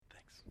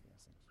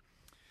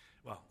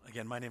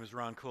Again, my name is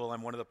Ron Cool.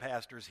 I'm one of the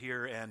pastors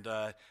here, and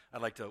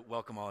I'd like to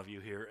welcome all of you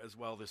here as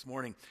well this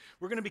morning.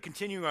 We're going to be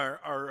continuing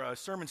our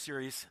sermon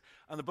series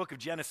on the book of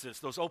Genesis,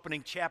 those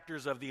opening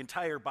chapters of the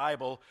entire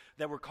Bible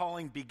that we're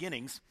calling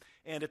beginnings.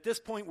 And at this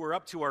point, we're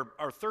up to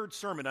our third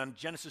sermon on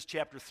Genesis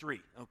chapter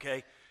 3,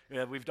 okay?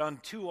 We've done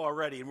two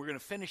already, and we're going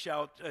to finish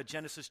out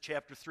Genesis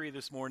chapter 3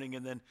 this morning,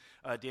 and then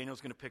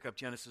Daniel's going to pick up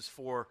Genesis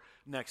 4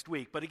 next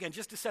week. But again,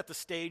 just to set the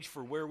stage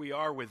for where we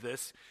are with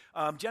this,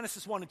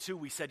 Genesis 1 and 2,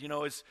 we said,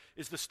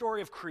 is the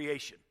story of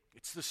creation.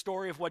 It's the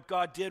story of what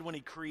God did when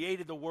he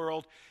created the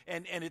world,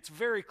 and it's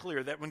very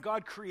clear that when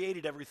God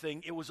created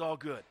everything, it was all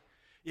good.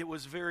 It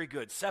was very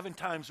good. 7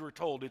 times we're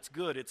told, it's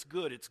good, it's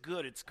good, it's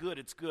good, it's good,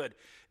 it's good.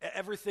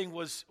 Everything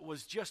was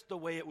just the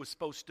way it was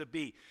supposed to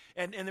be.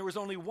 And there was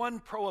only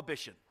one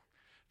prohibition.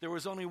 There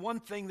was only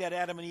one thing that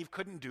Adam and Eve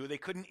couldn't do. They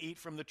couldn't eat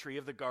from the tree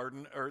of the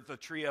garden, or the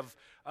tree of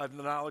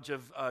the knowledge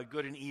of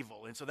good and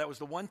evil. And so that was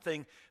the one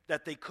thing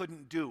that they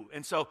couldn't do.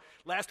 And so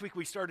last week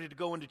we started to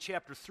go into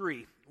chapter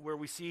 3, where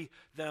we see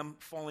them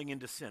falling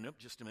into sin. Oh,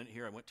 just a minute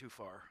here, I went too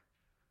far.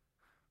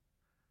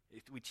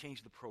 We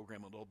changed the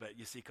program a little bit.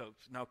 You see,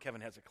 now Kevin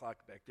has a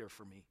clock back there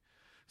for me.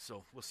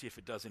 So we'll see if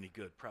it does any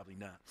good. Probably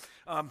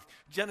not.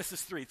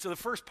 Genesis 3. So the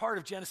first part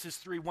of Genesis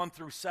 3, 1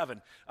 through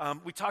 7,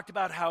 we talked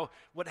about how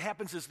what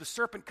happens is the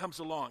serpent comes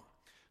along.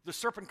 The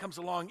serpent comes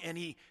along and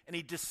he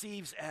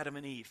deceives Adam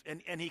and Eve.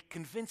 And he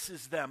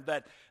convinces them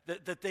that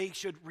they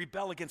should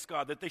rebel against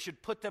God, that they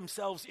should put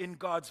themselves in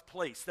God's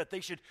place, that they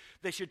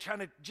should try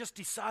to just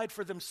decide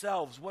for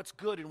themselves what's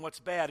good and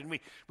what's bad. And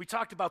we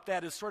talked about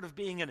that as sort of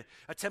being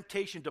a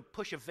temptation to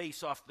push a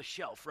vase off the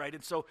shelf, right?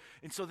 And so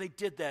they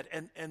did that,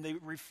 and they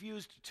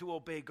refused to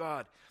obey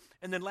God.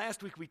 And then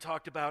last week we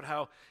talked about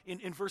how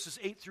in verses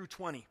 8 through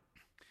 20,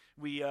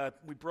 we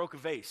broke a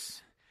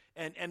vase.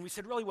 And we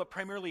said really what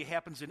primarily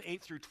happens in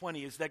 8 through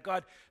 20 is that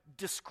God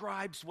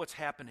describes what's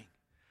happening.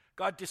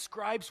 God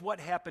describes what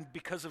happened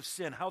because of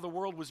sin, how the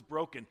world was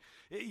broken.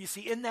 You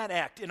see, in that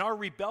act, in our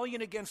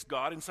rebellion against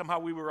God, and somehow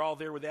we were all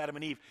there with Adam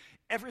and Eve,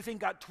 everything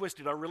got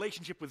twisted. Our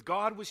relationship with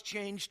God was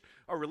changed.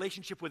 Our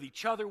relationship with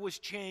each other was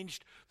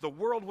changed. The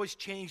world was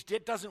changed.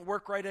 It doesn't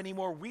work right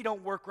anymore. We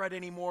don't work right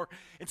anymore.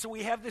 And so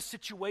we have this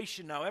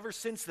situation now, ever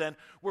since then,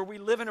 where we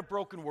live in a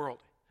broken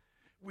world.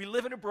 We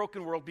live in a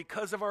broken world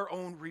because of our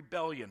own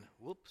rebellion.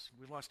 Whoops,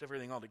 we lost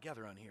everything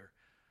altogether on here.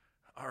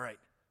 All right.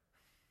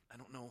 I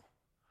don't know.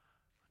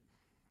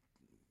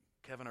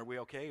 Kevin, are we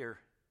okay? Or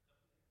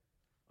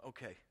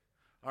okay.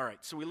 All right.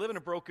 So we live in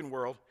a broken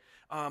world.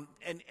 And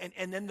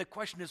then the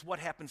question is, what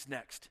happens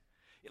next?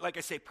 Like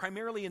I say,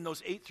 primarily in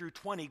those 8 through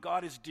 20,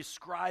 God is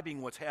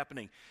describing what's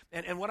happening.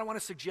 And what I want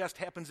to suggest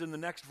happens in the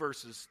next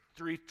verses,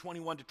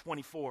 3:21 to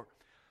 24,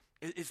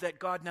 is that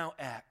God now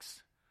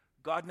acts.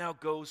 God now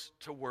goes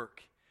to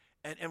work.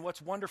 And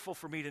what's wonderful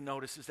for me to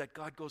notice is that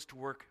God goes to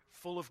work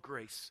full of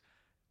grace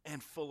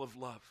and full of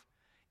love.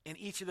 And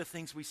each of the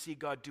things we see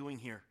God doing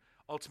here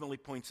ultimately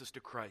points us to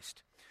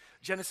Christ.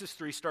 Genesis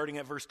 3, starting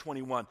at verse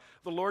 21.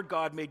 The Lord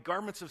God made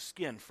garments of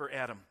skin for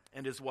Adam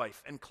and his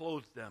wife and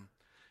clothed them.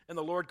 And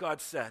the Lord God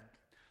said,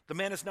 "The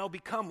man has now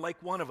become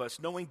like one of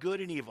us, knowing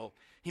good and evil.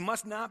 He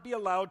must not be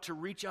allowed to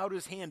reach out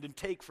his hand and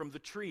take from the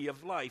tree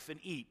of life and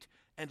eat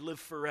and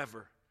live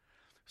forever."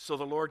 So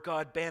the Lord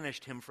God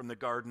banished him from the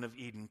Garden of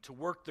Eden to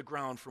work the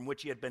ground from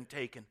which he had been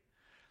taken.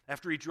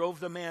 After he drove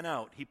the man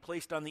out, he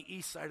placed on the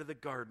east side of the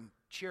garden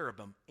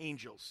cherubim,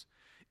 angels,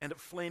 and a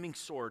flaming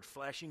sword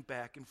flashing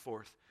back and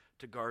forth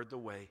to guard the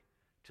way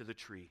to the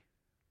tree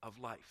of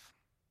life.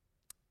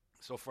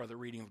 So far, the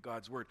reading of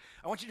God's word.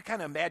 I want you to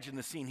kind of imagine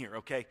the scene here,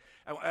 okay?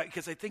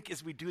 Because I think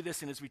as we do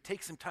this and as we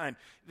take some time,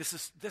 this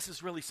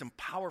is really some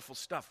powerful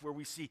stuff where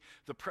we see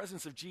the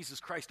presence of Jesus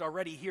Christ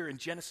already here in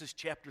Genesis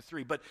chapter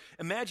 3. But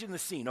imagine the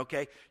scene,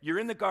 okay? You're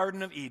in the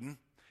Garden of Eden.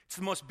 It's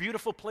the most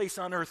beautiful place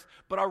on earth,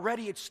 but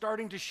already it's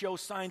starting to show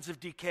signs of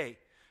decay.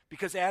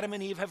 Because Adam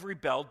and Eve have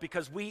rebelled,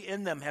 because we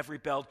in them have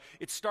rebelled,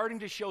 it's starting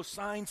to show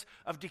signs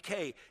of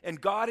decay.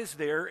 And God is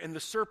there, and the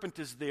serpent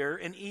is there,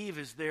 and Eve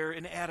is there,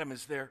 and Adam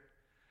is there.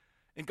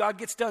 And God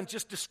gets done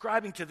just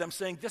describing to them,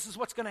 saying, this is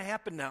what's going to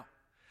happen now.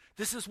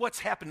 This is what's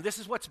happened. This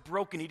is what's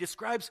broken. He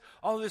describes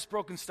all of this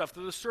broken stuff. To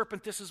the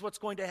serpent, this is what's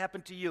going to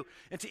happen to you.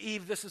 And to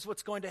Eve, this is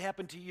what's going to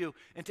happen to you.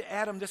 And to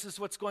Adam, this is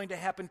what's going to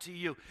happen to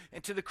you.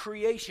 And to the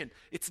creation,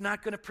 it's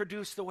not going to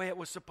produce the way it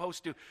was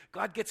supposed to.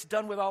 God gets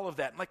done with all of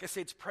that. And like I say,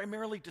 it's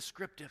primarily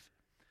descriptive.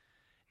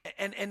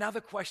 And now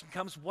the question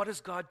comes, what does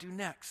God do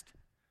next?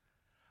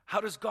 How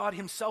does God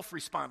himself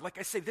respond? Like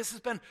I say, this has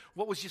been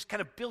what was just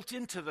kind of built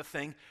into the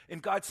thing, and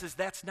God says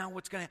that's now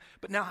what's going to happen.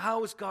 But now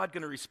how is God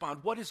going to respond?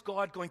 What is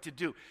God going to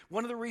do?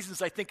 One of the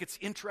reasons I think it's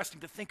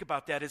interesting to think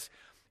about that is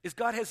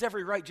God has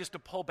every right just to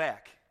pull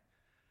back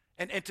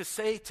and to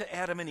say to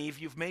Adam and Eve,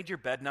 you've made your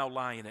bed, now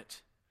lie in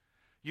it.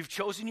 You've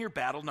chosen your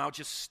battle, now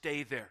just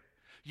stay there.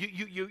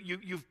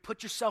 You've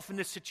put yourself in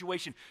this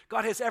situation.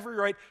 God has every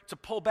right to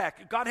pull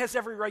back. God has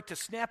every right to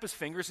snap his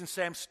fingers and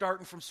say, I'm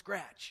starting from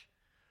scratch.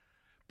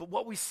 But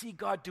what we see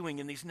God doing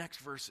in these next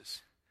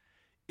verses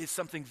is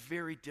something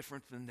very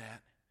different than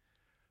that.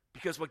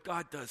 Because what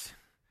God does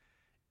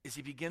is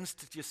he begins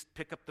to just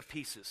pick up the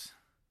pieces.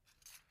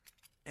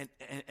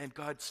 And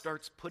God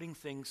starts putting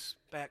things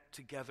back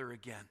together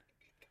again.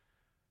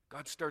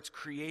 God starts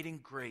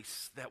creating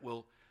grace that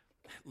will,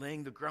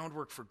 laying the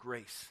groundwork for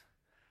grace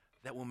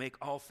that will make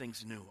all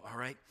things new, all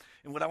right?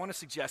 And what I want to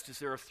suggest is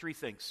there are three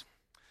things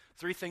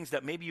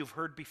that maybe you've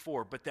heard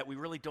before, but that we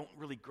really don't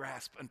really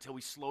grasp until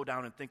we slow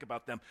down and think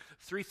about them.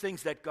 Three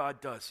things that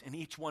God does, and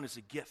each one is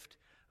a gift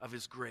of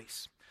his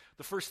grace.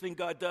 The first thing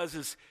God does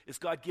is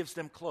God gives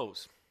them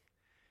clothes.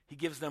 He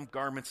gives them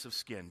garments of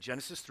skin.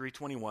 Genesis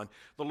 3:21,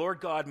 the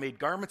Lord God made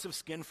garments of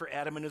skin for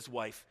Adam and his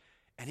wife,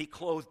 and he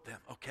clothed them,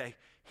 okay?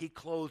 He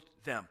clothed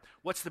them.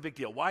 What's the big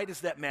deal? Why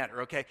does that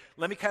matter, okay?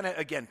 Let me kind of,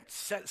 again,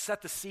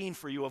 set the scene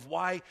for you of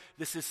why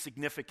this is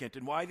significant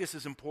and why this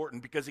is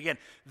important. Because, again,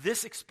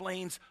 this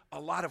explains a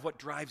lot of what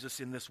drives us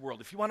in this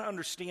world. If you want to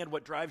understand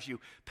what drives you,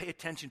 pay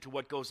attention to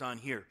what goes on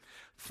here.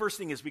 First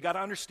thing is we got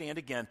to understand,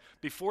 again,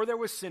 before there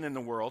was sin in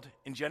the world,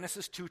 in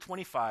Genesis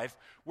 2:25,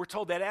 we're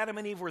told that Adam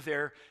and Eve were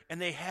there, and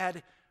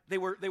they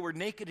were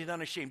naked and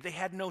unashamed. They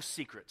had no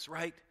secrets,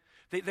 right?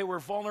 They were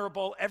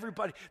vulnerable.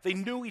 Everybody, they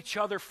knew each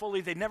other fully.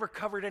 They never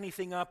covered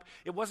anything up.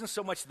 It wasn't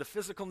so much the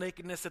physical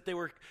nakedness that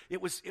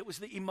it was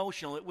the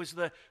emotional, it was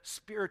the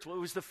spiritual,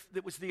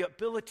 it was the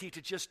ability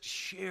to just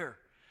share.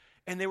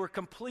 And they were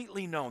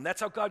completely known.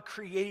 That's how God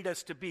created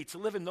us to be, to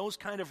live in those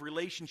kind of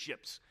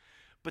relationships.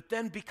 But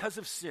then because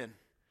of sin,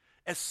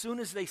 as soon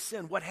as they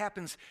sin, what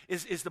happens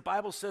is the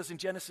Bible says in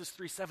Genesis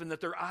 3:7 that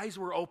their eyes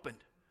were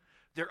opened.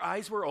 Their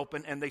eyes were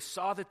open and they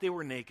saw that they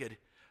were naked.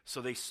 So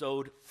they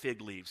sewed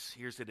fig leaves.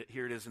 Here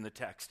it is in the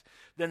text.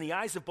 Then the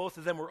eyes of both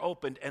of them were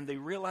opened, and they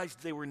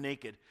realized they were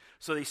naked.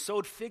 So they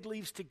sewed fig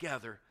leaves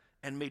together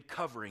and made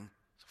covering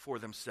for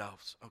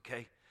themselves,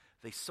 okay?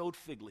 They sewed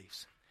fig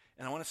leaves.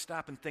 And I want to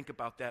stop and think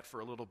about that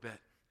for a little bit,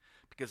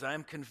 because I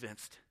am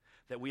convinced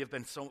that we have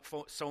been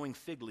sewing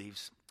fig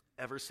leaves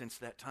ever since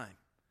that time.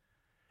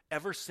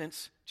 Ever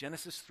since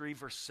Genesis 3,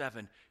 verse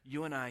 7,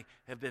 you and I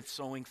have been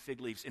sewing fig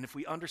leaves. And if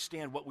we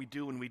understand what we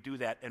do when we do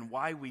that and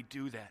why we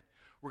do that,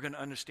 we're going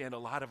to understand a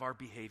lot of our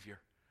behavior.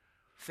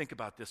 Think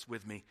about this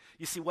with me.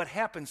 You see, what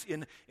happens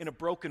in a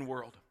broken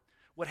world,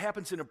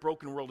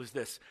 is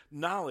this.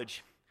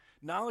 Knowledge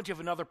of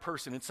another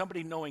person and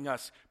somebody knowing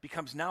us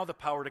becomes now the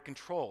power to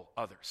control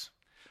others.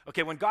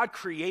 Okay, when God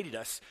created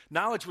us,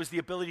 knowledge was the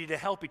ability to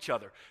help each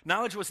other.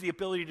 Knowledge was the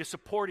ability to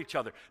support each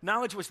other.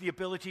 Knowledge was the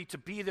ability to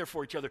be there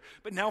for each other.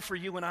 But now for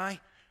you and I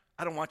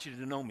don't want you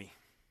to know me.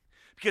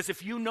 Because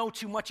if you know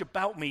too much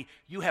about me,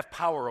 you have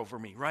power over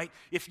me, right?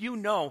 If you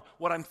know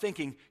what I'm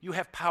thinking, you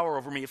have power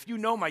over me. If you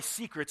know my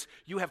secrets,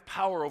 you have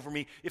power over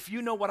me. If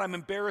you know what I'm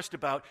embarrassed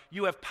about,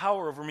 you have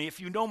power over me. If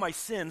you know my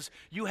sins,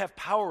 you have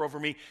power over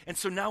me. And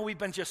so now we've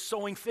been just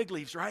sowing fig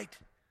leaves, right?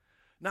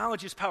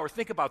 Knowledge is power.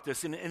 Think about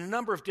this. In a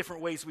number of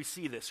different ways we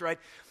see this, right?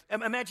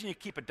 Imagine you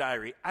keep a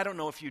diary. I don't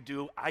know if you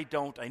do. I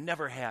don't. I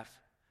never have.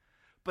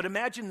 But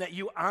imagine that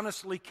you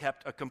honestly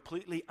kept a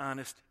completely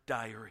honest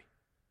diary,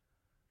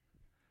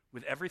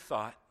 with every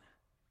thought,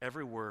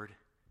 every word,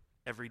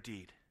 every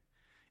deed.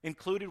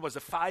 Included was a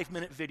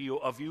 5-minute video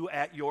of you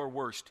at your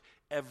worst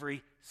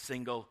every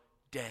single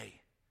day.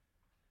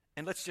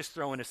 And let's just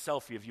throw in a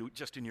selfie of you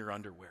just in your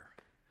underwear.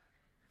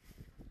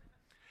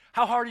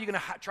 How hard are you going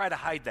to try to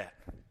hide that?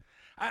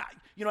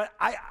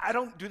 I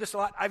don't do this a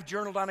lot. I've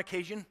journaled on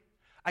occasion.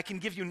 I can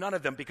give you none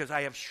of them because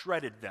I have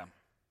shredded them.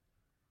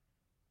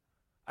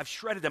 I've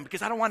shredded them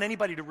because I don't want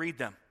anybody to read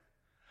them.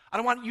 I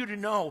don't want you to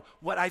know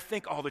what I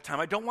think all the time.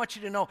 I don't want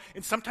you to know.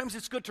 And sometimes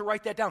it's good to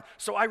write that down.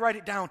 So I write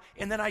it down,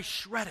 and then I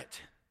shred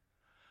it.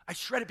 I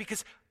shred it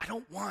because I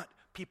don't want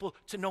people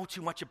to know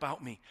too much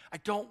about me. I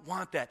don't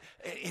want that.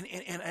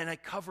 And I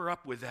cover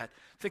up with that.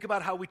 Think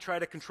about how we try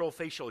to control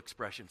facial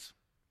expressions,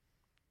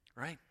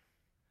 right?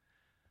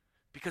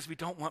 Because we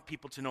don't want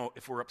people to know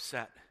if we're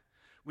upset.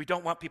 We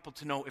don't want people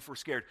to know if we're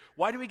scared.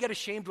 Why do we get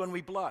ashamed when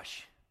we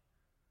blush?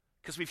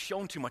 Because we've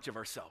shown too much of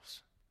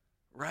ourselves,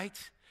 right?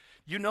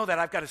 You know that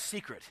I've got a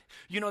secret.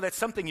 You know that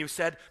something you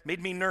said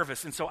made me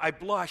nervous, and so I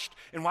blushed.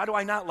 And why do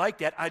I not like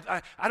that?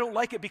 I don't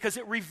like it because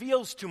it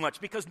reveals too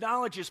much, because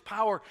knowledge is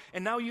power,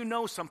 and now you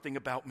know something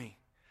about me.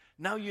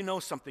 Now you know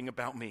something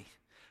about me.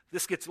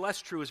 This gets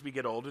less true as we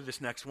get older,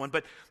 this next one,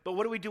 but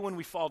what do we do when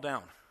we fall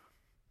down?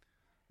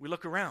 We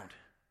look around.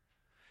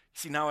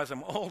 See, now as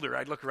I'm older,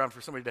 I look around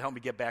for somebody to help me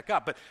get back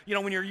up. But,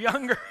 when you're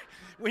younger,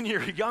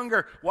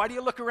 why do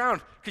you look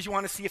around? Because you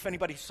want to see if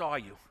anybody saw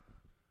you.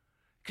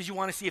 Because you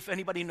want to see if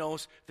anybody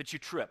knows that you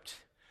tripped.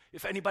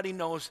 If anybody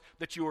knows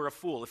that you were a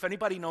fool. If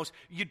anybody knows,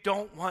 you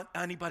don't want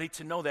anybody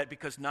to know that,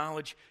 because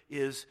knowledge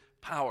is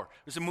power.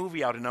 There's a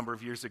movie out a number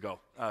of years ago,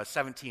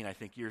 17, I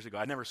think, years ago.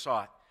 I never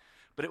saw it.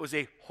 But it was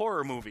a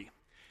horror movie.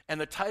 And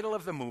the title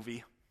of the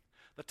movie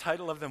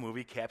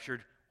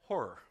captured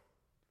horror.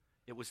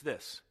 It was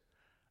this: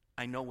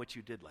 I know what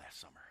you did last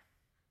summer.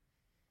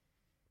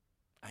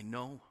 I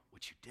know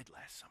what you did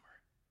last summer.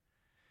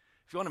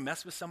 If you want to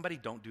mess with somebody,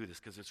 don't do this,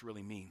 because it's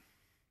really mean.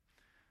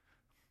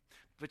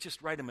 But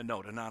just write them a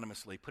note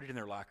anonymously, put it in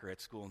their locker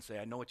at school, and say,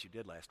 I know what you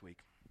did last week.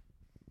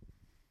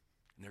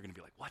 And they're going to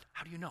be like, what?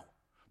 How do you know?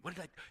 What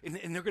did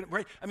and they're going to,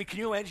 right? I mean, can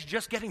you imagine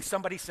just getting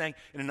somebody saying,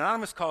 an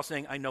anonymous call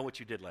saying, I know what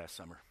you did last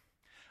summer.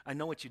 I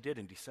know what you did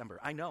in December.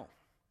 I know.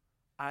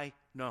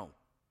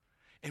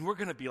 And we're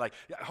going to be like,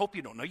 I hope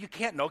you don't know. You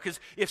can't know, because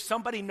if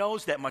somebody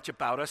knows that much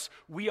about us,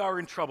 we are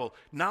in trouble.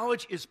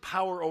 Knowledge is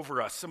power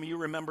over us. Some of you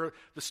remember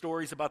the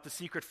stories about the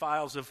secret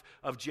files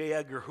of J.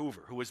 Edgar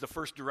Hoover, who was the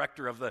first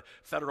director of the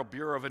Federal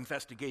Bureau of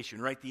Investigation,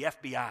 right? The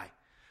FBI.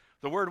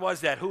 The word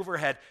was that Hoover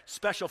had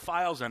special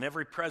files on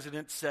every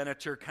president,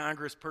 senator,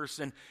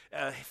 congressperson,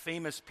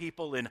 famous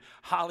people in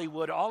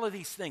Hollywood, all of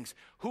these things.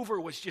 Hoover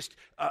was just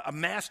a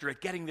master at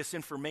getting this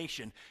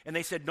information, and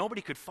they said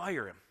nobody could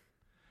fire him.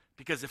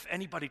 Because if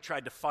anybody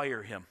tried to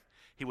fire him,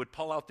 he would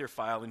pull out their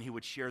file and he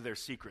would share their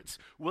secrets.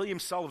 William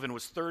Sullivan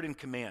was third in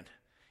command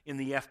in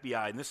the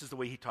FBI, and this is the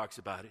way he talks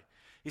about it.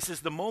 He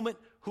says the moment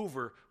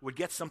Hoover would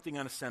get something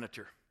on a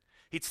senator,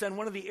 he'd send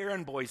one of the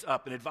errand boys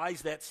up and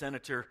advise that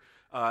senator,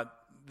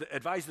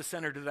 advise the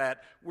senator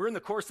that we're in the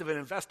course of an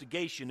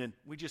investigation and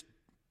we just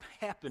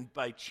happened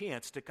by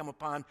chance to come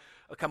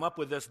up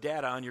with this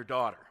data on your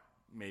daughter.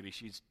 Maybe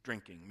she's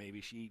drinking.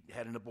 Maybe she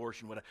had an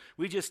abortion. Whatever.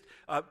 We just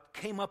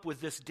came up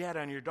with this data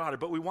on your daughter,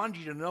 but we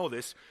wanted you to know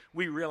this.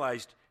 We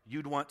realized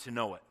you'd want to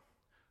know it.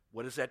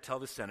 What does that tell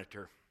the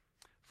senator?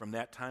 From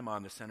that time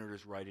on, the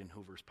senator's right in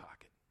Hoover's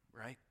pocket,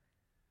 right?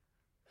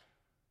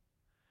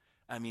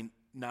 I mean,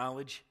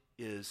 knowledge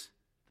is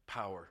the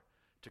power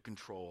to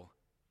control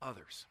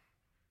others.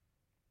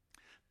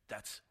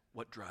 That's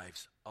what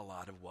drives a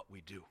lot of what we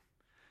do.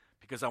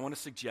 Because I want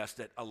to suggest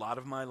that a lot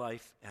of my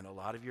life and a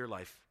lot of your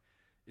life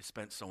is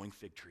spent sowing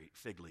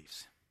fig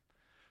leaves,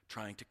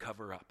 trying to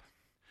cover up,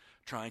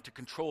 trying to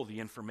control the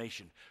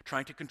information,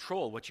 trying to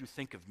control what you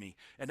think of me.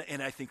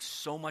 And I think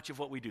so much of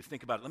what we do,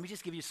 think about it. Let me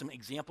just give you some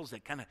examples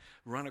that kind of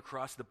run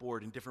across the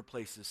board in different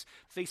places.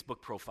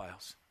 Facebook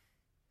profiles.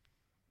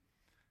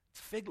 It's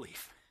a fig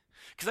leaf.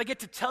 Because I get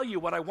to tell you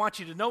what I want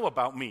you to know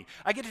about me.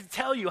 I get to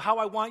tell you how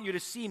I want you to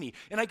see me.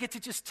 And I get to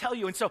just tell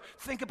you. And so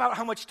think about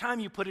how much time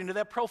you put into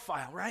that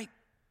profile, right?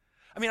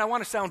 I mean, I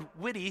want to sound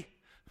witty,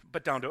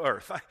 but down to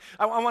earth.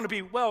 I want to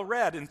be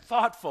well-read and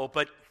thoughtful,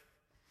 but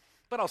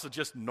also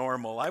just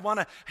normal. I want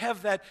to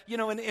have that,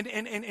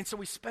 and so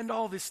we spend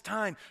all this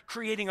time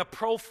creating a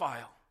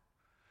profile,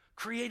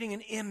 creating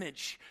an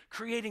image,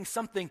 creating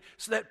something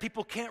so that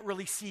people can't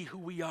really see who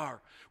we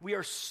are. We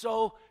are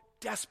so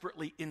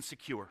desperately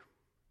insecure.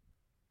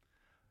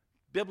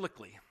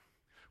 Biblically,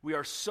 we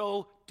are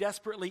so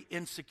desperately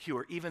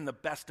insecure, even the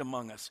best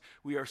among us.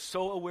 We are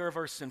so aware of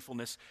our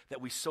sinfulness that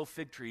we sow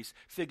fig leaves,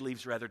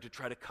 to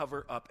try to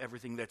cover up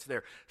everything that's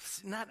there.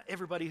 It's not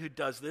everybody who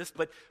does this,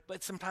 but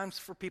sometimes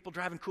for people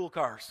driving cool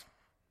cars.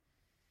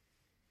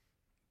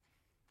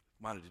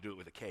 Wanted to do it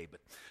with a K,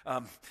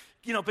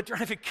 but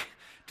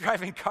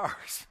driving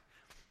cars.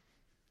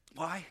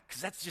 Why? Because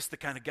that's just the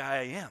kind of guy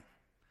I am.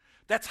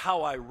 That's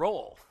how I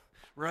roll.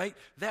 Right?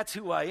 That's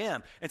who I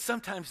am. And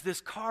sometimes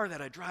this car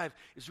that I drive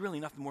is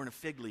really nothing more than a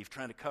fig leaf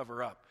trying to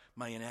cover up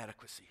my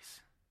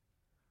inadequacies.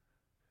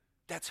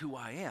 That's who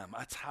I am.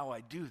 That's how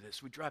I do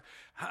this. We drive.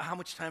 How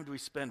much time do we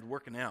spend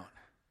working out?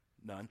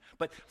 None.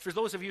 But for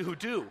those of you who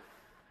do,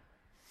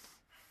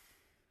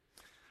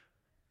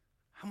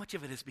 how much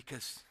of it is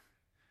because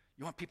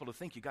you want people to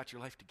think you got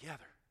your life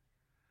together?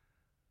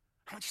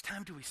 How much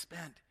time do we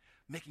spend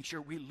making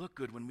sure we look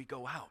good when we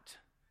go out?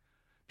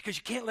 Because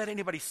you can't let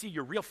anybody see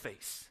your real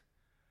face.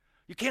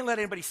 You can't let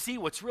anybody see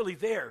what's really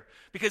there,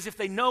 because if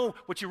they know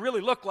what you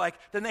really look like,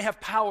 then they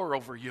have power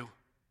over you.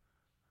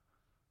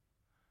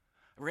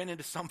 I ran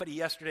into somebody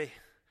yesterday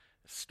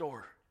at the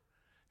store.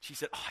 She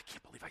said, I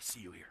can't believe I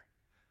see you here.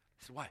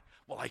 I said, why?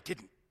 Well, I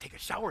didn't take a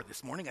shower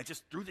this morning. I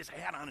just threw this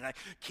hat on and I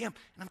can't.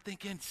 And I'm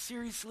thinking,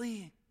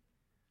 seriously?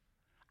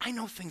 I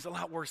know things a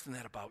lot worse than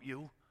that about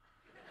you.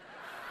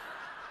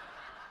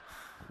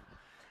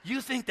 You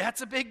think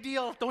that's a big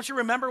deal? Don't you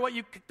remember what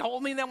you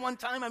told me that one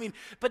time? I mean,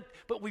 but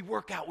we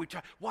work out. We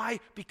try. Why?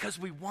 Because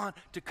we want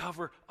to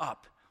cover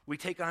up. We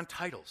take on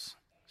titles.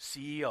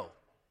 CEO,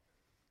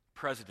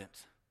 president,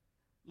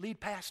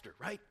 lead pastor,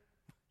 right?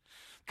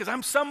 Because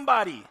I'm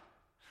somebody.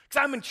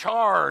 Because I'm in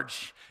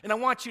charge. And I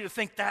want you to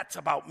think that's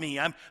about me.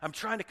 I'm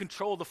trying to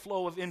control the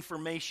flow of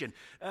information.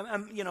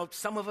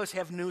 Some of us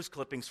have news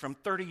clippings from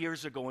 30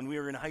 years ago when we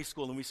were in high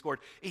school and we scored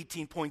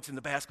 18 points in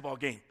the basketball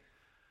game.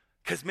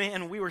 Because,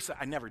 man,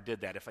 I never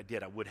did that. If I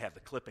did, I would have the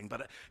clipping.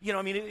 But,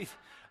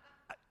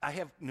 I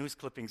have news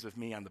clippings of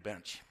me on the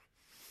bench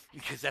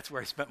because that's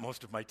where I spent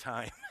most of my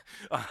time.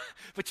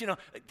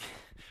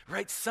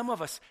 Right, some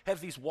of us have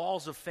these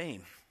walls of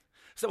fame.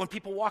 So when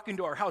people walk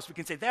into our house, we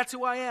can say, that's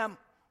who I am.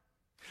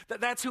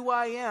 That's who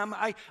I am.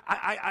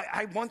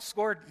 I once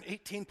scored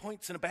 18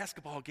 points in a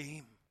basketball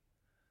game.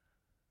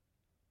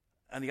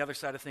 On the other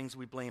side of things,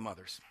 we blame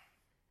others.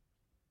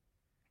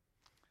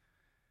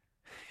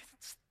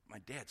 My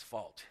dad's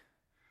fault.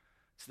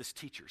 It's this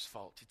teacher's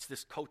fault. It's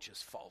this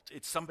coach's fault.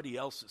 It's somebody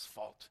else's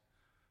fault.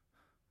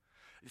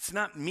 It's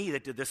not me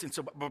that did this. And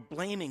so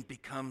blaming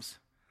becomes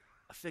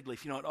a fig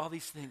leaf. All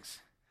these things.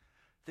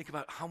 Think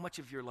about how much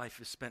of your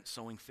life is spent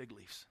sowing fig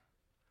leaves.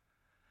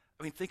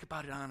 I mean, think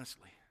about it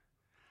honestly.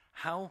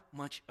 How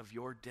much of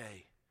your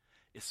day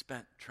is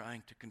spent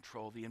trying to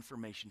control the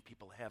information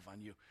people have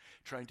on you,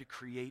 trying to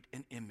create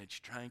an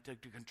image, trying to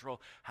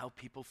control how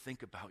people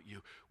think about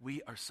you?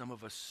 We are, some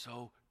of us,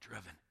 so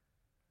driven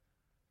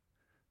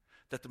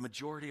that the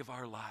majority of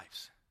our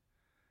lives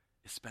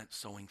is spent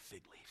sowing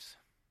fig leaves.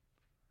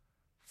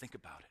 Think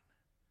about it.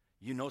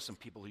 You know some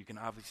people you can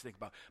obviously think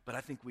about, but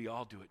I think we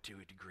all do it to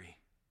a degree.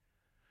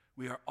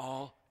 We are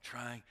all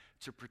trying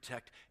to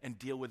protect and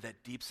deal with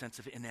that deep sense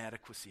of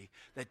inadequacy,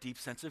 that deep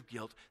sense of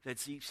guilt,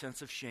 that deep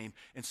sense of shame.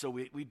 And so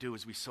what we do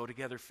is we sew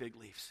together fig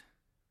leaves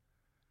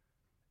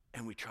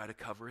and we try to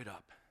cover it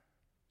up.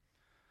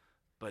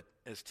 But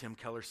as Tim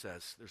Keller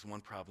says, there's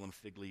one problem: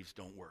 fig leaves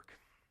don't work.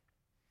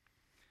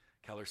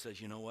 Keller says,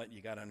 you know what,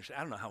 you got to understand.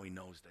 I don't know how he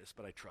knows this,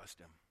 but I trust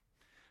him.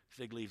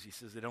 Fig leaves, he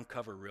says, they don't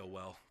cover real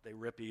well. They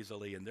rip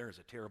easily, and there is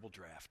a terrible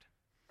draft.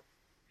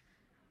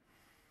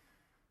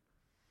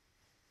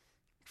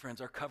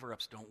 Friends, our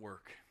cover-ups don't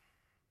work.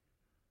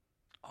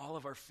 All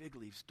of our fig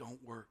leaves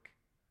don't work.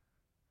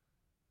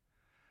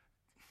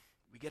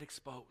 We get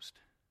exposed.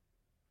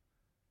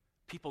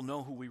 People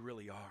know who we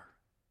really are.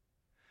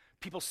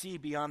 People see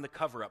beyond the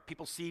cover-up.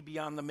 People see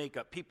beyond the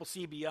makeup. People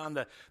see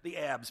beyond the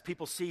abs.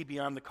 People see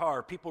beyond the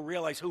car. People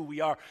realize who we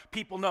are.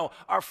 People know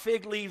our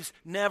fig leaves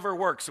never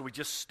work, so we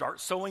just start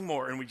sowing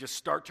more, and we just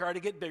start trying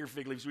to get bigger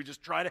fig leaves. We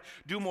just try to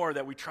do more of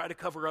that. We try to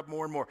cover up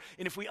more and more.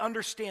 And if we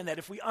understand that,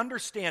 if we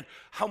understand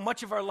how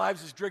much of our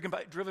lives is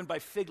driven by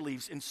fig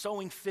leaves and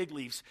sowing fig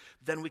leaves,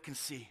 then we can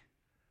see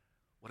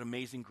what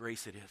amazing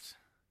grace it is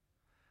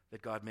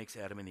that God makes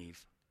Adam and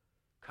Eve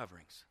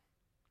coverings.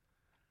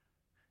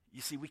 You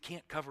see, we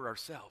can't cover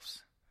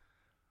ourselves.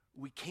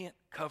 We can't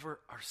cover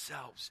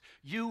ourselves.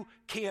 You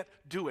can't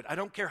do it. I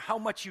don't care how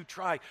much you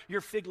try.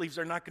 Your fig leaves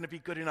are not going to be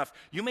good enough.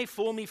 You may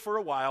fool me for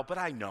a while, but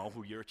I know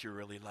what you're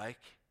really like.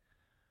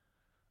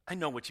 I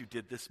know what you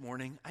did this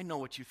morning. I know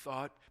what you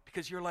thought,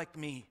 because you're like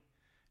me.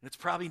 And it's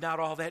probably not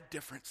all that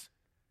different.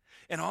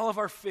 And all of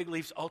our fig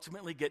leaves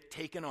ultimately get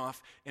taken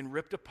off and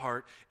ripped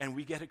apart, and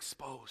we get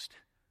exposed.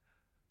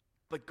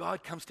 But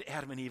God comes to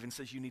Adam and Eve and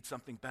says, you need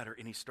something better,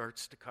 and he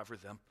starts to cover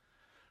them.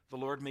 The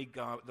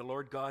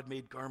Lord God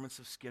made garments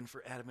of skin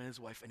for Adam and his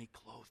wife, and he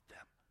clothed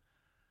them.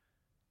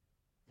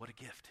 What a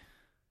gift.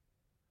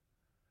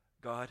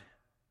 God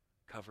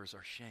covers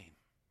our shame.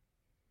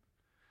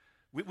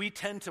 We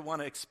tend to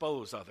want to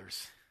expose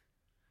others.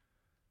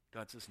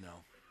 God says, no.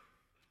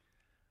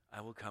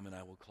 I will come and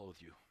I will clothe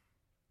you,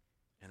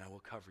 and I will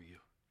cover you.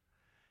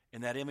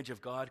 And that image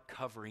of God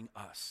covering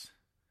us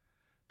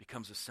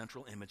becomes a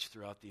central image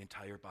throughout the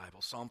entire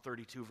Bible. Psalm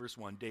 32, verse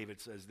 1, David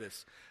says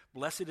this: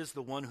 blessed is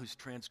the one whose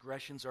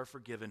transgressions are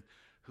forgiven,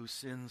 whose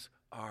sins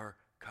are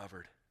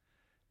covered.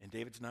 And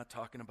David's not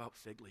talking about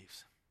fig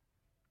leaves.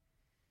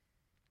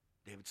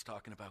 David's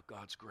talking about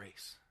God's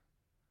grace.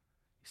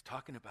 He's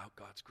talking about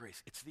God's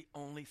grace. It's the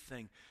only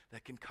thing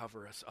that can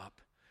cover us up.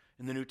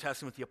 In the New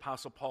Testament, the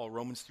Apostle Paul,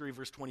 Romans 3,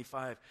 verse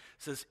 25,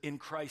 says, in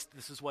Christ,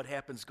 this is what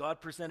happens. God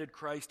presented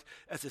Christ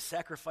as a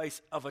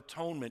sacrifice of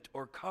atonement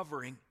or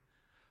covering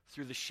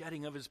through the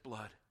shedding of his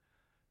blood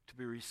to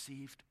be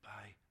received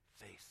by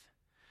faith.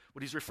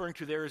 What he's referring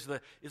to there is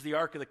the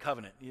Ark of the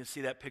Covenant. You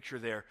see that picture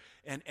there.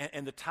 And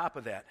the top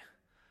of that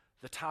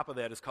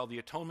is called the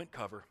atonement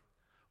cover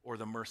or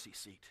the mercy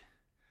seat.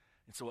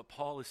 And so what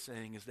Paul is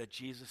saying is that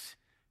Jesus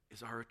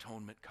is our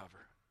atonement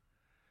cover.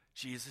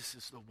 Jesus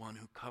is the one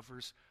who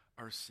covers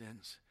our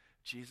sins.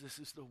 Jesus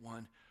is the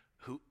one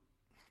who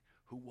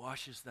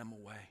washes them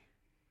away.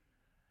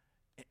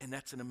 And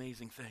that's an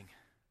amazing thing,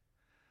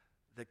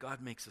 that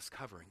God makes us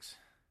coverings.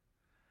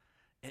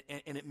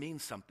 And it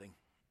means something.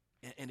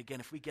 And again,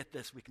 if we get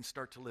this, we can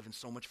start to live in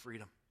so much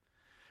freedom.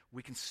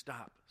 We can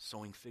stop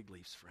sowing fig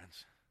leaves,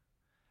 friends.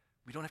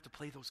 We don't have to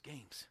play those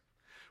games.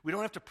 We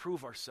don't have to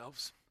prove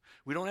ourselves.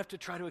 We don't have to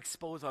try to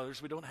expose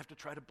others. We don't have to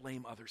try to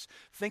blame others.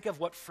 Think of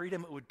what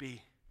freedom it would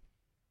be.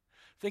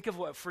 Think of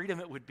what freedom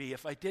it would be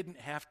if I didn't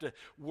have to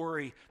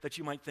worry that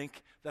you might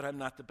think that I'm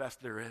not the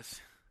best there is,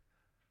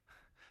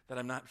 that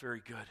I'm not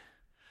very good.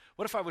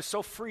 What if I was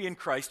so free in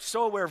Christ,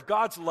 so aware of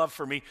God's love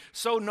for me,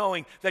 so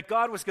knowing that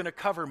God was going to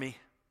cover me,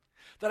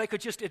 that I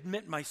could just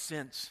admit my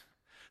sins,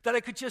 that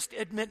I could just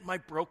admit my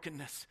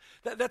brokenness.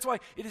 That's why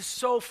it is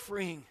so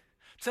freeing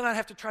to not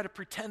have to try to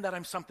pretend that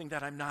I'm something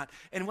that I'm not.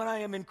 And when I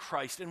am in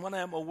Christ, and when I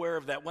am aware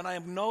of that, when I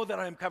know that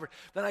I am covered,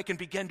 then I can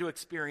begin to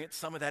experience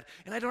some of that.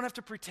 And I don't have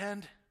to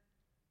pretend.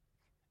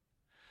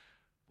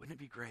 Wouldn't it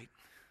be great?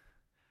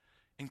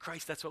 In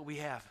Christ, that's what we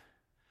have.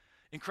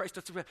 In Christ,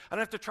 that's what we have. I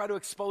don't have to try to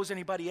expose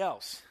anybody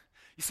else.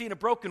 You see, in a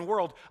broken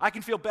world, I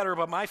can feel better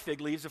about my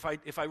fig leaves if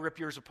I rip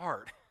yours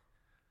apart.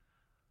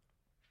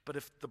 But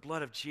if the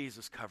blood of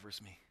Jesus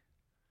covers me,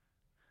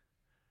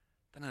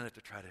 then I don't have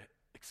to try to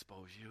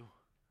expose you.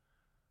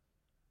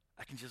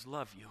 I can just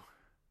love you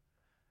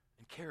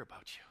and care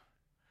about you.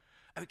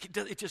 I mean,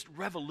 it just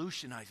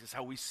revolutionizes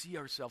how we see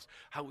ourselves,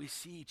 how we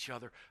see each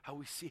other, how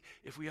we see,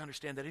 if we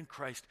understand that in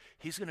Christ,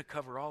 he's going to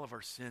cover all of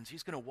our sins.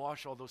 He's going to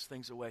wash all those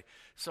things away.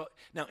 So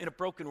now, in a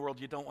broken world,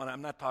 you don't want to,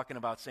 I'm not talking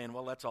about saying,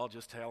 well, let's all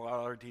just tell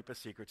all our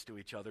deepest secrets to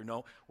each other.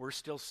 No, we're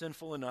still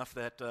sinful enough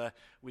that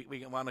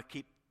we want to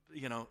keep,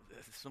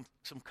 some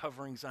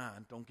coverings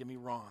on. Don't get me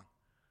wrong.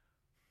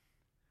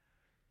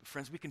 But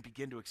friends, we can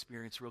begin to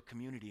experience real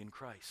community in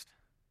Christ.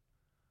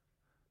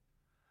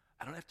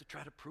 I don't have to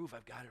try to prove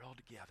I've got it all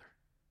together.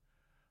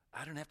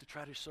 I don't have to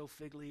try to sow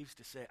fig leaves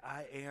to say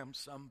I am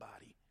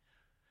somebody.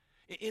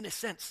 In a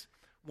sense,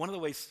 one of the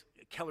ways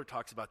Keller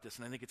talks about this,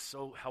 and I think it's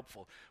so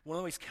helpful, one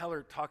of the ways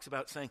Keller talks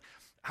about saying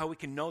how we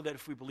can know that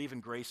if we believe in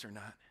grace or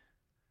not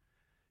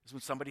is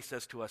when somebody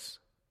says to us,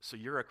 so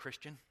you're a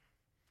Christian?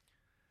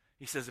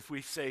 He says if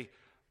we say,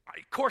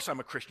 of course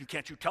I'm a Christian,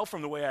 can't you tell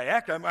from the way I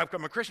act, I'm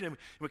a Christian, and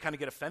we kind of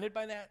get offended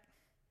by that,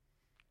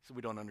 so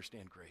we don't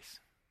understand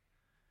grace.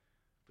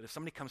 But if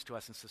somebody comes to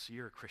us and says, so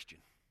you're a Christian,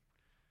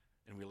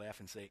 and we laugh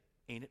and say,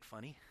 ain't it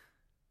funny?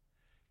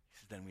 He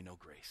says, then we know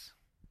grace.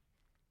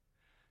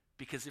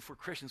 Because if we're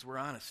Christians, we're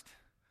honest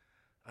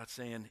about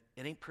saying,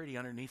 it ain't pretty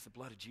underneath the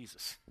blood of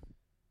Jesus.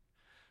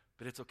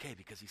 But it's okay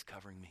because he's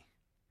covering me.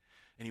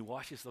 And he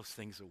washes those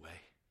things away.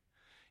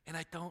 And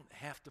I don't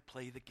have to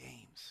play the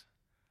games.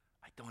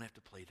 I don't have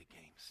to play the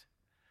games.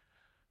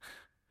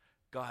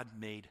 God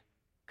made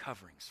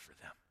coverings for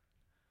them.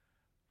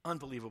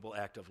 Unbelievable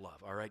act of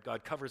love, all right?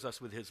 God covers us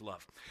with his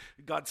love.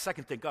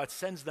 Second thing, God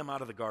sends them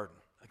out of the garden.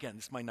 Again,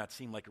 this might not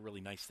seem like a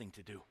really nice thing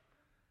to do.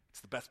 It's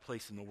the best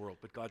place in the world,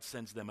 but God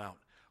sends them out.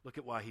 Look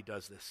at why he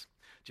does this.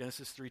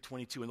 Genesis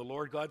 3:22, and the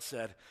Lord God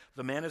said,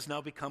 the man has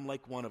now become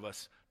like one of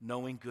us,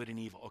 knowing good and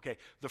evil. Okay,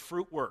 the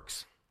fruit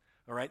works,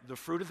 all right? The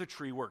fruit of the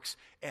tree works.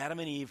 Adam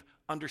and Eve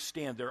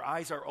understand. Their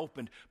eyes are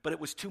opened, but it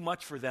was too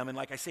much for them, and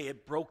like I say,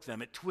 it broke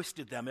them. It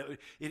twisted them.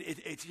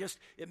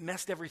 It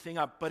messed everything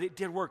up, but it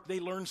did work.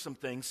 They learned some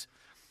things,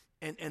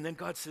 and then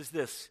God says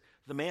this,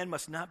 the man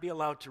must not be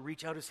allowed to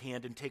reach out his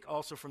hand and take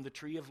also from the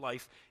tree of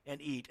life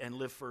and eat and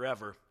live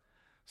forever.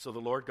 So the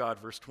Lord God,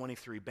 verse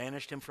 23,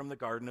 banished him from the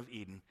Garden of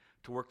Eden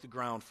to work the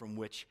ground from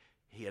which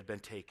he had been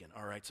taken.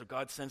 All right, so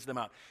God sends them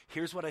out.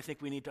 Here's what I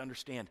think we need to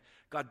understand.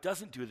 God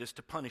doesn't do this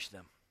to punish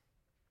them.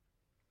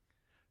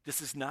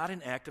 This is not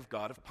an act of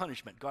God of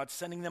punishment. God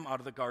sending them out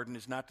of the garden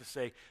is not to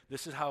say,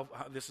 this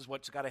is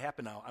what's got to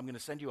happen now. I'm going to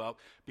send you out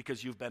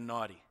because you've been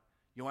naughty.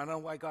 You want to know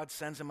why God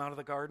sends them out of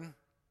the garden?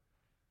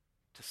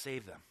 To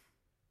save them.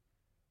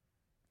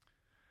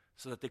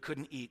 So that they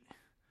couldn't eat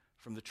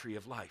from the tree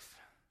of life.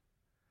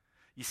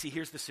 You see,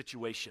 here's the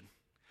situation.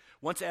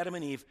 Once Adam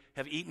and Eve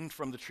have eaten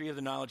from the tree of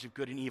the knowledge of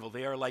good and evil,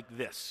 they are like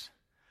this.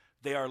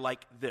 They are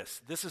like this.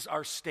 This is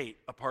our state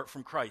apart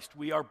from Christ.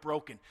 We are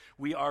broken.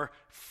 We are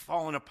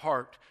fallen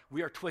apart.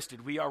 We are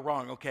twisted. We are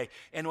wrong, okay?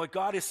 And what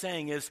God is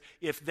saying is,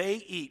 if they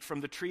eat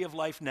from the tree of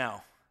life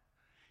now,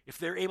 if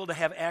they're able to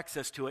have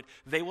access to it,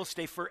 they will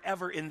stay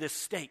forever in this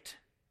state.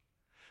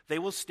 They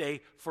will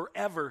stay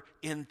forever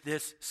in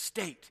this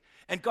state.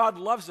 And God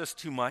loves us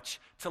too much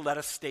to let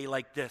us stay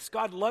like this.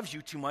 God loves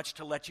you too much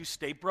to let you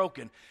stay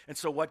broken. And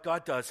so what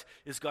God does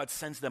is God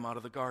sends them out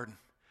of the garden.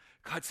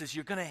 God says,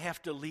 you're going to have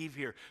to leave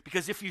here,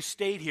 because if you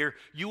stayed here,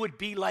 you would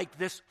be like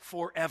this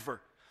forever.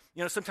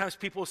 You know, sometimes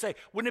people will say,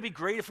 wouldn't it be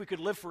great if we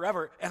could live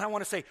forever? And I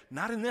want to say,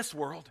 not in this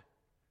world.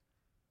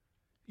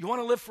 You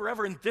want to live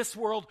forever in this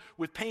world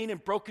with pain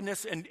and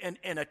brokenness and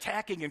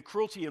attacking and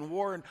cruelty and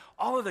war and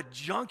all of the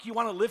junk? You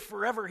want to live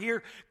forever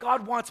here?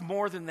 God wants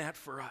more than that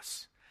for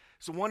us.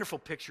 It's a wonderful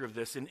picture of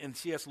this in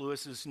C.S.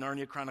 Lewis's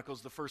Narnia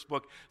Chronicles, the first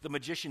book, The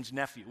Magician's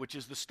Nephew, which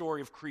is the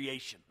story of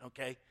creation,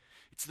 okay?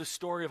 It's the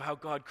story of how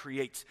God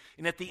creates.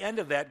 And at the end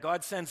of that,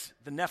 God sends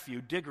the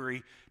nephew,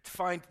 Diggory, to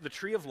find the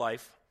tree of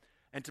life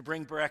and to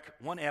bring back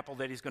one apple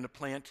that he's going to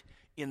plant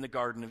in the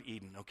Garden of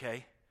Eden,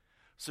 okay?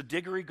 So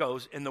Diggory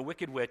goes, and the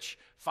wicked witch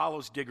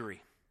follows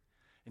Diggory.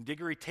 And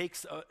Diggory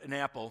takes an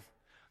apple,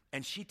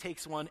 and she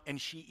takes one, and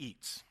she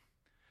eats.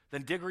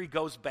 Then Diggory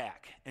goes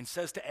back and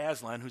says to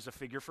Aslan, who's a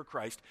figure for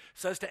Christ,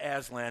 says to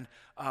Aslan,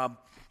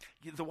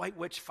 the white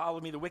witch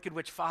followed me, the wicked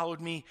witch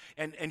followed me,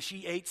 and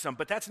she ate some.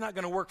 But that's not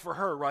going to work for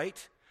her, right?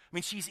 I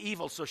mean, she's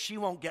evil, so she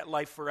won't get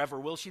life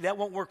forever, will she? That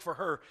won't work for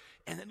her.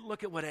 And then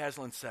look at what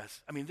Aslan says.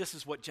 I mean, this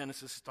is what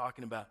Genesis is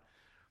talking about.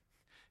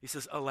 He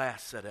says,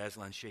 alas, said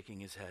Aslan, shaking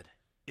his head,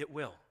 it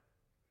will.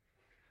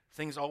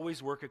 Things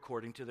always work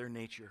according to their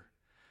nature.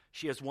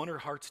 She has won her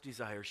heart's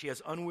desire. She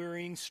has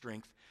unwearying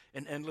strength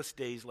and endless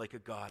days like a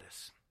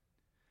goddess.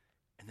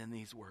 And then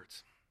these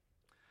words.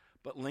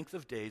 But length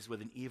of days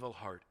with an evil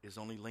heart is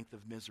only length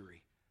of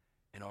misery,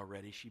 and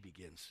already she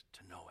begins to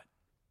know it.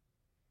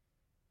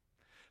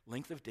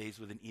 Length of days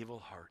with an evil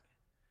heart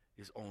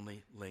is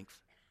only length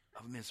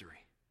of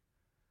misery.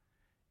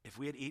 If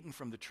we had eaten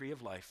from the tree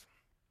of life,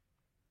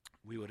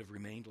 we would have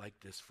remained like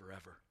this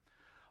forever.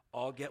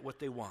 All get what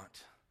they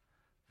want.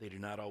 They do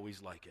not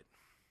always like it.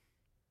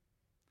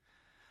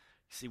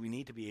 See, we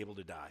need to be able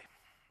to die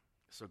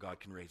so God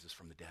can raise us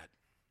from the dead.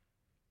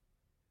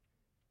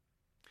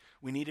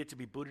 We need it to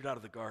be booted out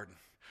of the garden.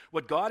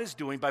 What God is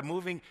doing by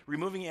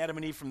removing Adam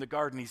and Eve from the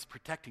garden, he's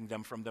protecting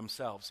them from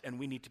themselves, and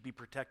we need to be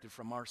protected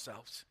from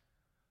ourselves.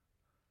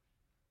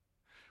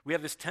 We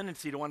have this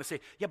tendency to want to say,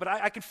 yeah, but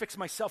I can fix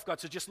myself, God,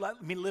 so just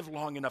let me live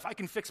long enough. I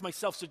can fix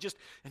myself,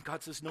 and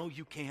God says, no,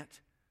 you can't.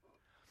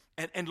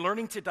 And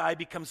learning to die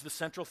becomes the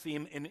central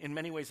theme in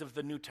many ways of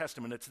the New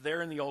Testament. It's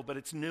there in the Old, but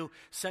it's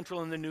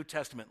central in the New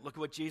Testament. Look at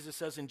what Jesus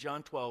says in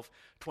John 12,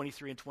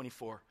 23 and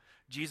 24.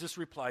 Jesus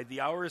replied,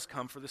 the hour has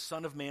come for the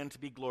Son of Man to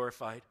be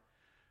glorified.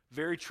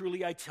 Very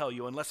truly I tell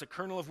you, unless a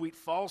kernel of wheat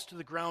falls to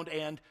the ground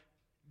and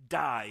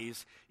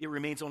dies, it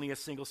remains only a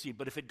single seed.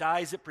 But if it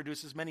dies, it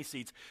produces many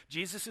seeds.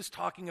 Jesus is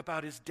talking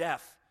about his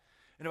death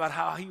and about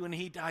how when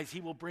he dies,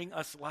 he will bring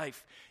us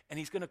life. And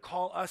he's going to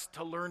call us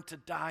to learn to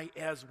die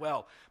as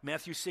well.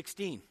 Matthew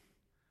 16.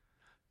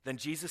 Then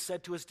Jesus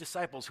said to his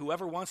disciples,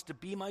 whoever wants to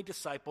be my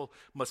disciple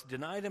must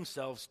deny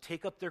themselves,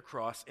 take up their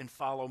cross, and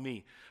follow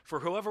me.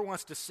 For whoever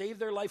wants to save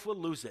their life will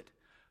lose it,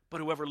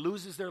 but whoever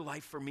loses their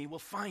life for me will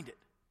find it.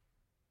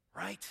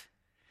 Right?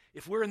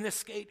 If we're in this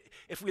state,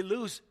 if we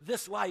lose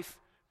this life,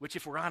 which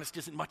if we're honest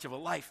isn't much of a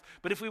life,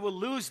 but if we will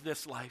lose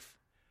this life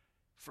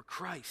for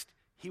Christ,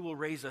 he will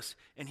raise us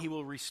and he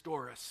will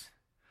restore us.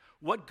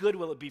 What good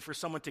will it be for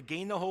someone to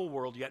gain the whole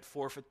world yet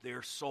forfeit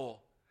their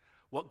soul?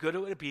 What good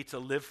would it be to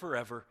live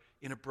forever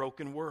in a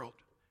broken world,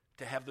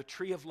 to have the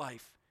tree of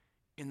life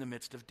in the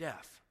midst of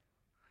death?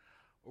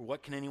 Or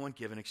what can anyone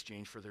give in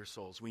exchange for their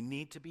souls? We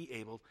need to be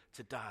able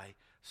to die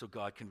so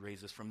God can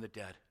raise us from the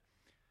dead.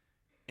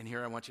 And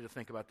here I want you to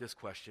think about this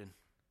question.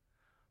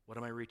 What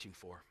am I reaching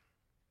for?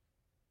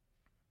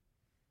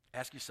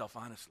 Ask yourself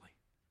honestly.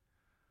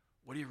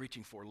 What are you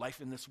reaching for?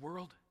 Life in this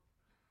world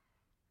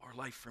or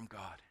life from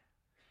God?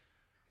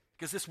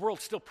 Because this world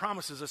still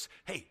promises us,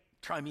 hey,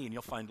 try me and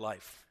you'll find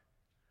life.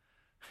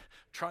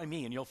 Try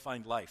me and you'll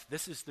find life.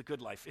 This is the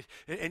good life.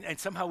 And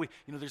somehow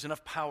there's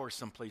enough power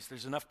someplace.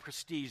 There's enough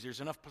prestige.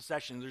 There's enough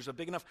possession. There's a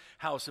big enough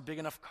house, a big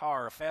enough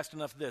car, a fast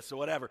enough this or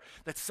whatever.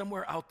 That's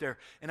somewhere out there.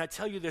 And I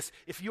tell you this,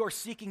 if you are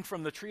seeking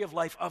from the tree of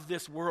life of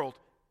this world,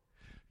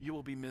 you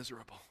will be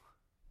miserable.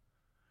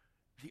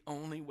 The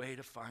only way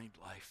to find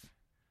life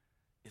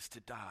is to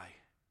die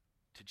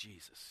to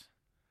Jesus.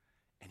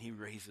 And he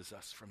raises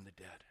us from the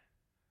dead.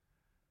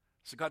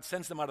 So God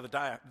sends them out of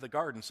the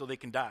garden so they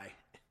can die.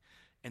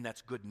 And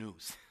that's good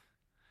news.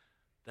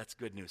 That's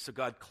good news. So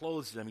God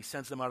clothes them. He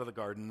sends them out of the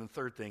garden. And the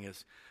third thing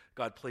is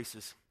God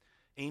places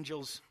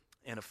angels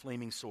and a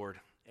flaming sword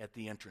at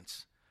the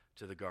entrance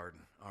to the garden.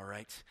 All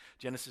right?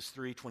 Genesis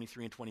 3,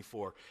 23 and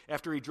 24.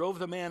 After he drove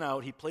the man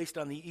out, he placed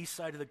on the east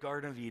side of the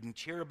Garden of Eden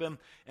cherubim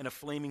and a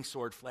flaming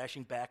sword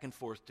flashing back and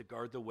forth to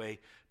guard the way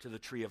to the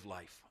tree of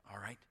life. All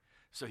right?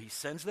 So he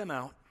sends them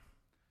out.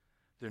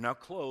 They're now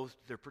clothed.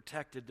 They're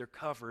protected. They're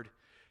covered.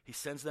 He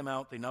sends them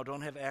out. They now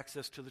don't have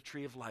access to the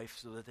tree of life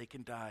so that they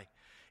can die.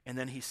 And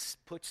then he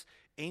puts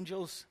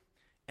angels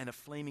and a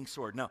flaming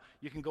sword. Now,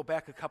 you can go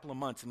back a couple of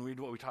months and read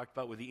what we talked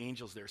about with the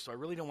angels there. So I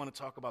really don't want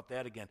to talk about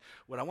that again.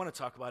 What I want to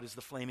talk about is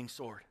the flaming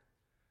sword.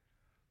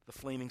 The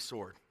flaming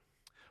sword.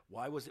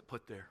 Why was it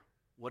put there?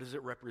 What does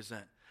it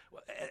represent?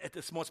 Well, at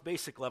this most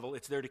basic level,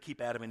 it's there to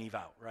keep Adam and Eve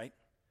out, right?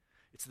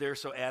 It's there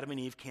so Adam and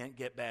Eve can't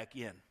get back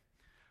in.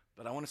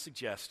 But I want to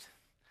suggest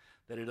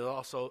that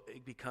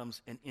it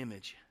becomes an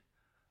image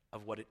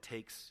of what it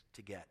takes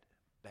to get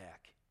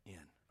back in.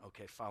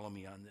 Okay, follow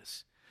me on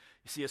this.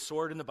 You see, a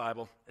sword in the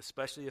Bible,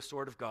 especially a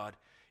sword of God,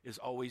 is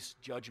always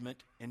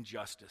judgment and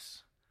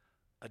justice.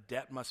 A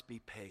debt must be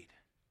paid,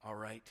 all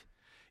right?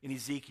 In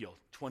Ezekiel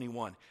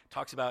 21, it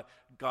talks about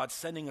God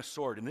sending a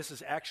sword, and this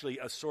is actually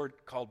a sword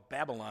called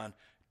Babylon,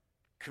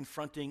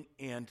 confronting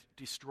and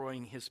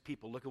destroying his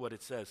people. Look at what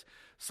it says.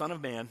 Son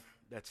of man,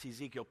 that's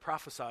Ezekiel,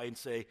 prophesy and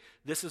say,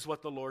 this is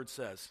what the Lord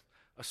says.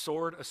 A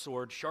sword,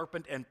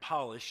 sharpened and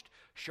polished,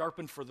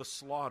 sharpened for the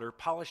slaughter,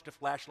 polished to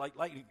flash like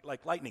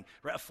lightning,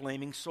 a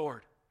flaming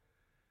sword.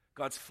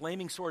 God's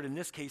flaming sword in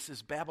this case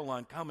is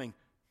Babylon coming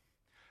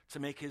to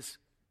make his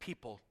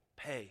people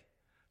pay,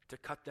 to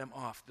cut them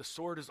off. The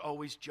sword is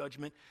always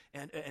judgment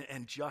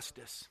and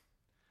justice,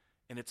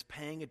 and it's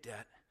paying a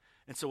debt.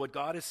 And so what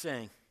God is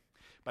saying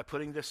by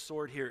putting this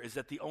sword here is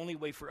that the only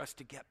way for us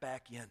to get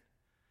back in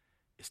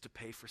is to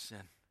pay for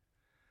sin.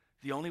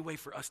 The only way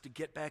for us to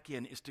get back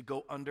in is to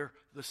go under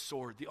the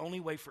sword. The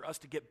only way for us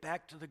to get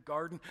back to the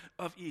Garden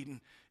of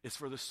Eden is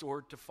for the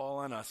sword to fall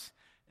on us.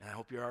 And I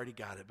hope you already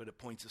got it, but it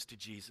points us to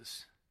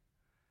Jesus.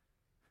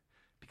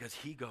 Because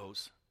he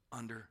goes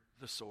under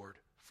the sword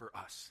for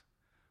us.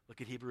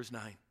 Look at Hebrews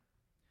 9.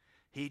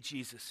 He,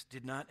 Jesus,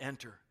 did not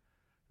enter,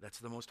 that's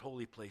the most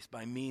holy place,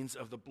 by means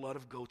of the blood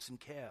of goats and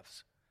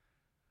calves.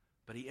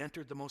 But he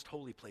entered the most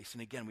holy place.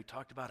 And again, we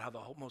talked about how the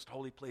most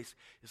holy place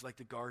is like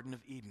the Garden of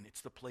Eden.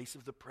 It's the place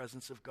of the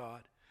presence of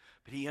God.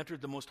 But he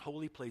entered the most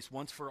holy place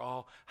once for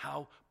all.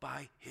 How?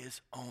 By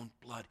his own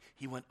blood.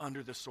 He went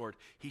under the sword.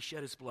 He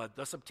shed his blood,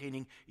 thus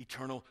obtaining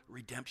eternal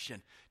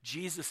redemption.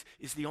 Jesus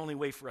is the only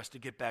way for us to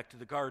get back to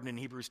the garden. And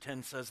Hebrews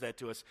 10 says that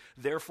to us.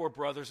 Therefore,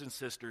 brothers and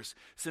sisters,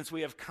 since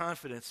we have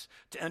confidence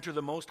to enter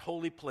the most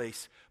holy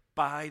place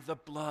by the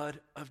blood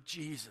of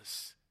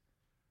Jesus.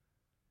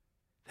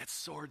 That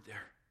sword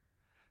there,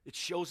 it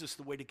shows us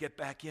the way to get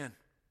back in.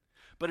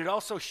 But it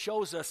also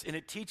shows us and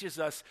it teaches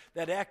us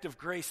that act of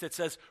grace that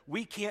says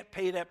we can't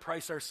pay that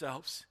price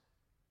ourselves.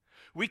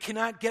 We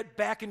cannot get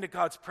back into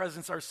God's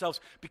presence ourselves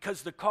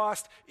because the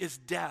cost is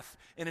death,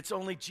 and it's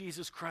only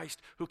Jesus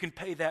Christ who can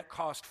pay that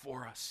cost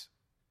for us.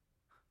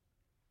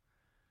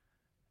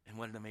 And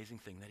what an amazing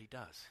thing that he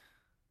does.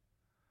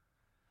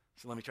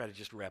 So let me try to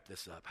just wrap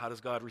this up. How does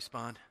God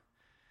respond?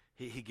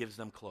 He gives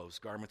them clothes,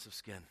 garments of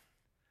skin.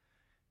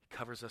 He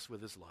covers us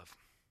with his love.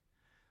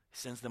 He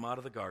sends them out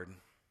of the garden.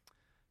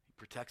 He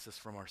protects us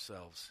from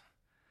ourselves.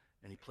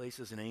 And he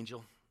places an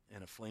angel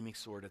and a flaming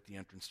sword at the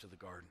entrance to the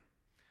garden.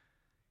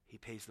 He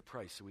pays the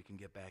price so we can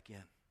get back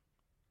in.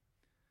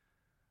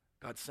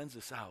 God sends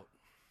us out,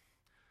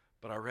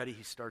 but already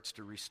he starts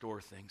to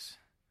restore things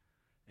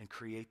and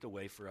create the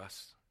way for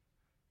us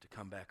to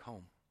come back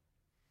home.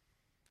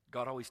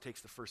 God always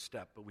takes the first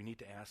step, but we need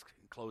to ask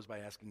and close by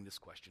asking this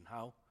question: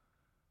 how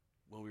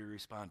will we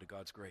respond to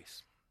God's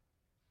grace?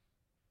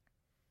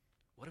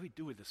 What do we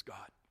do with this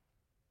God?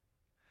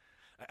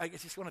 I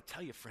just want to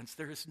tell you, friends,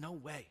 there is no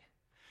way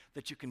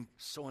that you can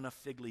sew enough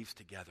fig leaves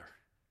together.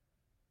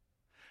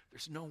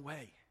 There's no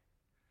way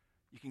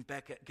you can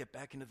get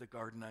back into the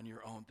garden on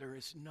your own. There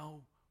is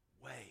no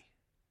way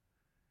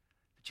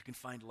that you can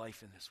find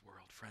life in this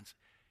world, friends.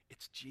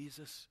 It's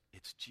Jesus,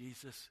 it's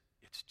Jesus,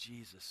 it's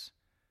Jesus.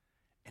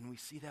 And we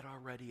see that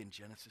already in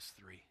Genesis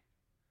 3.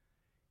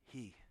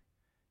 He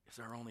is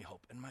our only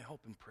hope. And my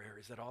hope and prayer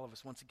is that all of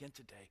us, once again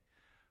today,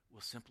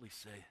 will simply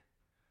say,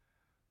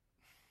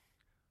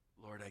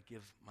 Lord, I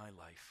give my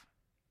life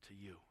to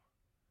you,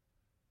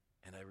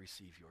 and I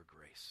receive your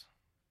grace.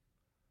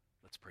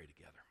 Let's pray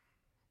together.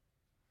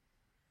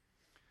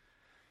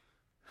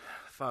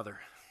 Father,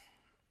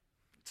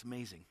 it's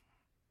amazing.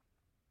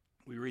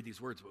 We read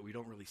these words, but we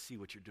don't really see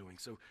what you're doing.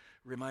 So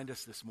remind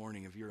us this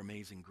morning of your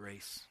amazing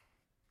grace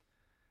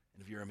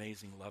and of your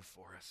amazing love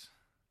for us.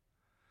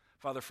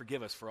 Father,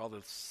 forgive us for all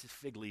the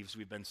fig leaves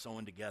we've been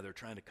sewing together,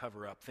 trying to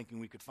cover up, thinking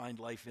we could find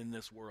life in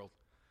this world,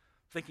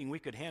 thinking we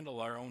could handle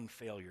our own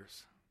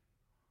failures.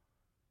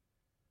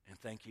 And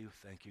thank you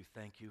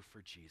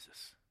for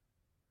Jesus,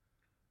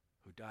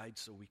 who died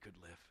so we could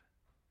live,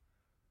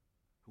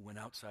 who went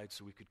outside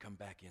so we could come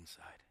back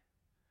inside,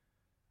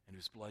 and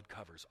whose blood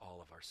covers all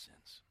of our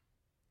sins.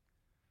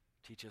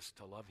 Teach us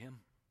to love him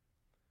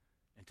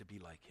and to be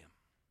like him.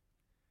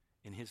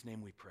 In his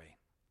name we pray.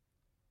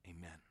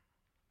 Amen.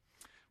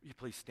 Will you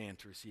please stand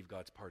to receive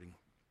God's parting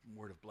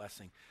word of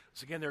blessing?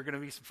 So again, there are going to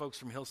be some folks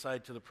from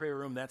Hillside to the prayer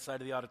room, that side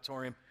of the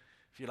auditorium.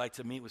 If you'd like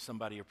to meet with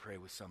somebody or pray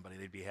with somebody,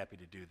 they'd be happy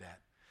to do that.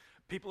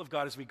 People of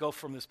God, as we go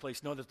from this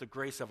place, know that the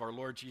grace of our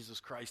Lord Jesus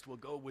Christ will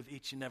go with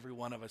each and every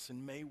one of us,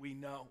 and may we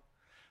know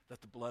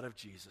that the blood of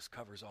Jesus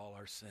covers all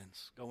our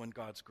sins. Go in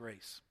God's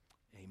grace.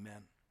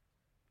 Amen.